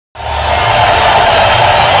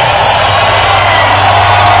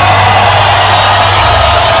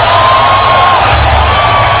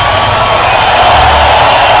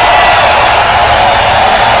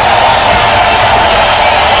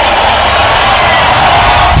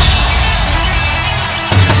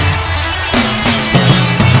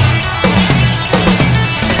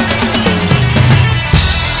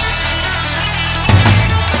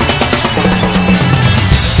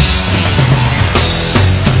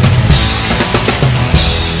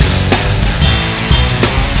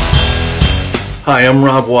Hi, I'm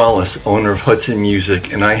Rob Wallis, owner of Hudson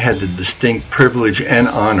Music, and I had the distinct privilege and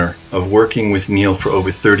honor of working with Neil for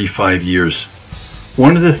over 35 years.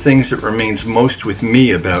 One of the things that remains most with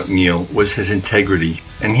me about Neil was his integrity,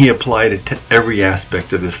 and he applied it to every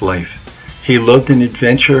aspect of his life. He loved an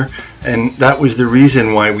adventure, and that was the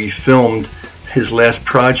reason why we filmed his last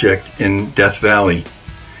project in Death Valley.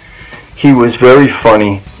 He was very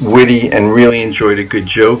funny, witty, and really enjoyed a good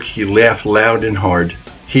joke. He laughed loud and hard.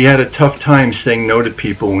 He had a tough time saying no to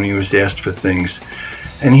people when he was asked for things.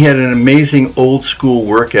 And he had an amazing old school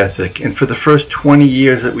work ethic, and for the first 20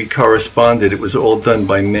 years that we corresponded, it was all done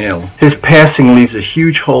by mail. His passing leaves a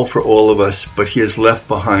huge hole for all of us, but he has left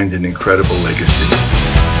behind an incredible legacy.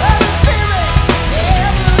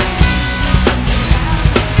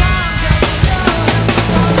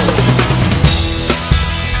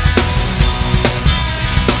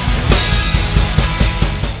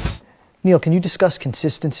 Neil, can you discuss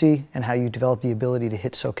consistency and how you developed the ability to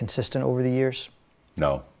hit so consistent over the years?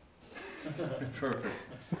 No. Perfect.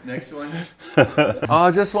 Next one.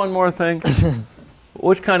 Oh, just one more thing.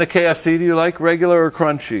 Which kind of KFC do you like, regular or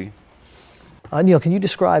crunchy? Neil, can you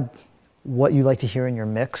describe what you like to hear in your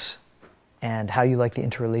mix and how you like the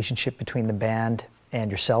interrelationship between the band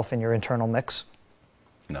and yourself in your internal mix?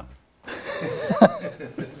 No.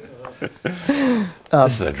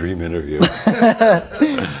 This is a dream interview.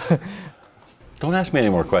 Don't ask me any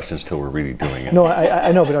more questions till we're really doing it. No,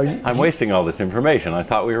 I know, but are you... I'm wasting all this information. I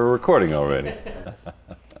thought we were recording already.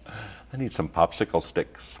 I need some popsicle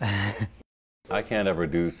sticks. I can't ever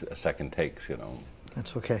do second takes, you know.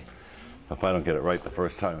 That's okay. If I don't get it right the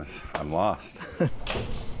first time, I'm lost. Catch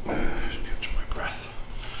my breath.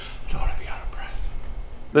 I don't want to be out of breath.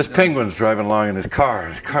 This penguin's driving along in his car.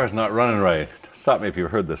 His car's not running right. Stop me if you've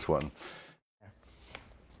heard this one.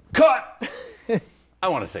 Cut! I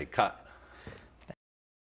want to say cut.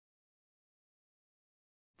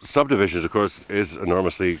 Subdivisions, of course, is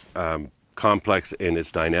enormously complex in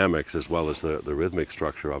its dynamics as well as the rhythmic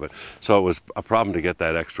structure of it. So it was a problem to get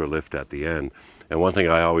that extra lift at the end. And one thing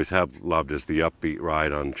I always have loved is the upbeat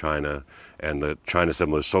ride on China. And the China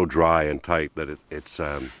cymbal is so dry and tight that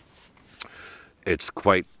it's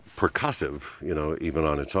quite percussive, you know, even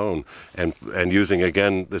on its own. And using,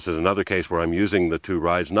 again, this is another case where I'm using the two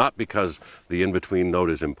rides, not because the in-between note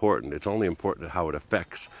is important. It's only important how it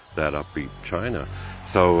affects that upbeat China.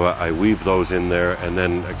 So I weave those in there, and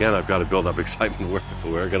then again, I've got to build up excitement.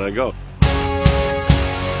 Where can I go?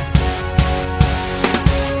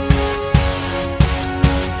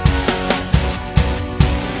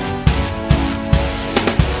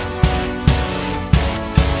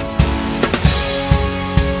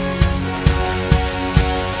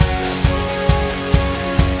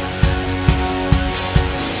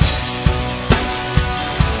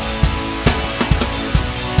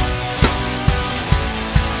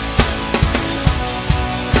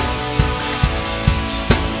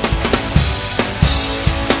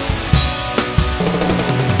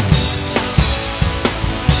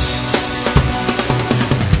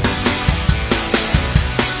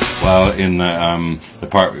 Well, in the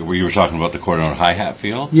part where you were talking about the quarter note hi-hat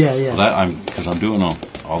feel, Yeah, yeah. Well, because I'm doing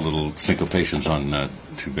all little syncopations on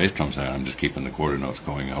two bass drums there. I'm just keeping the quarter notes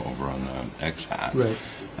going over on the X hat. Right.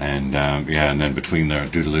 And yeah, and then between there,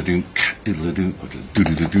 doodle-a-doo, doodle-a-doo,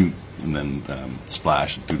 doodle-a-doo, and then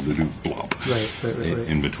splash, doodle-a-doo, blop. Right.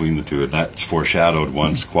 In between the two, that's foreshadowed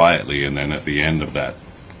once quietly, and then at the end of that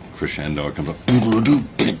crescendo, it comes up, doodle-a-doo,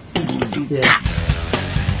 doodle-a-doo. Yeah.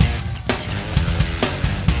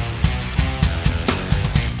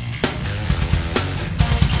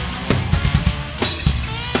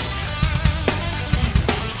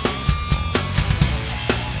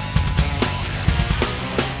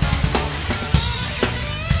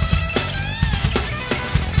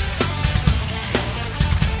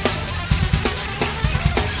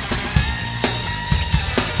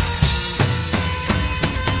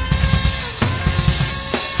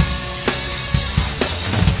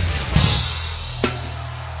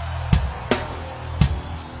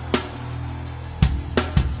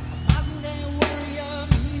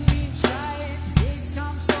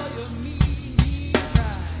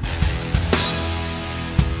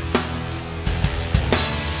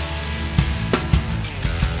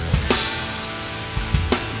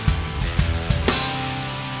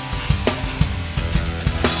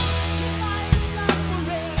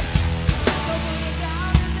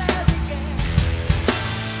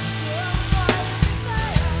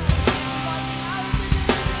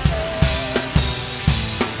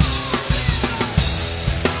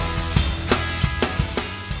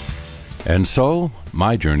 And so,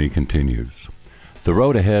 my journey continues. The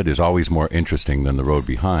road ahead is always more interesting than the road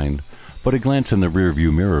behind, but a glance in the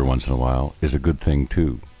rearview mirror once in a while is a good thing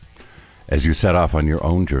too. As you set off on your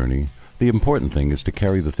own journey, the important thing is to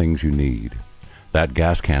carry the things you need. That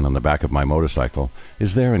gas can on the back of my motorcycle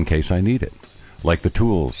is there in case I need it, like the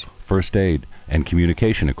tools, first aid, and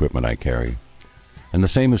communication equipment I carry. And the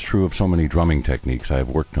same is true of so many drumming techniques I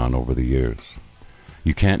have worked on over the years.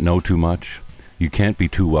 You can't know too much, you can't be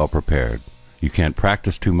too well prepared, you can't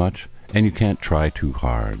practice too much, and you can't try too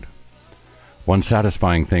hard. One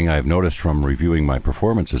satisfying thing I have noticed from reviewing my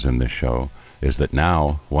performances in this show is that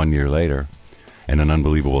now, 1 year later, and an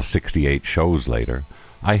unbelievable 68 shows later,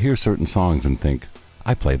 I hear certain songs and think,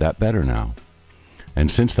 I play that better now.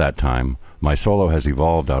 And since that time, my solo has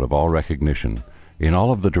evolved out of all recognition in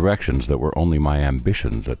all of the directions that were only my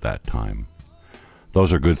ambitions at that time.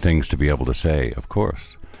 Those are good things to be able to say, of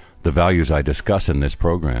course. The values I discuss in this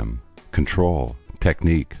program, control,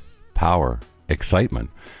 technique, power, excitement,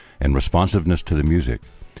 and responsiveness to the music,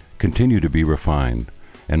 continue to be refined,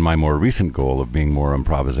 and my more recent goal of being more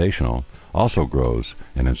improvisational also grows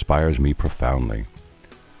and inspires me profoundly.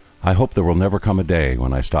 I hope there will never come a day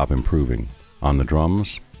when I stop improving, on the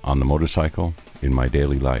drums, on the motorcycle, in my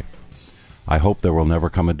daily life. I hope there will never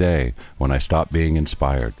come a day when I stop being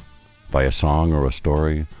inspired by a song or a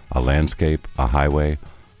story, a landscape, a highway,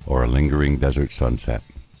 or a lingering desert sunset.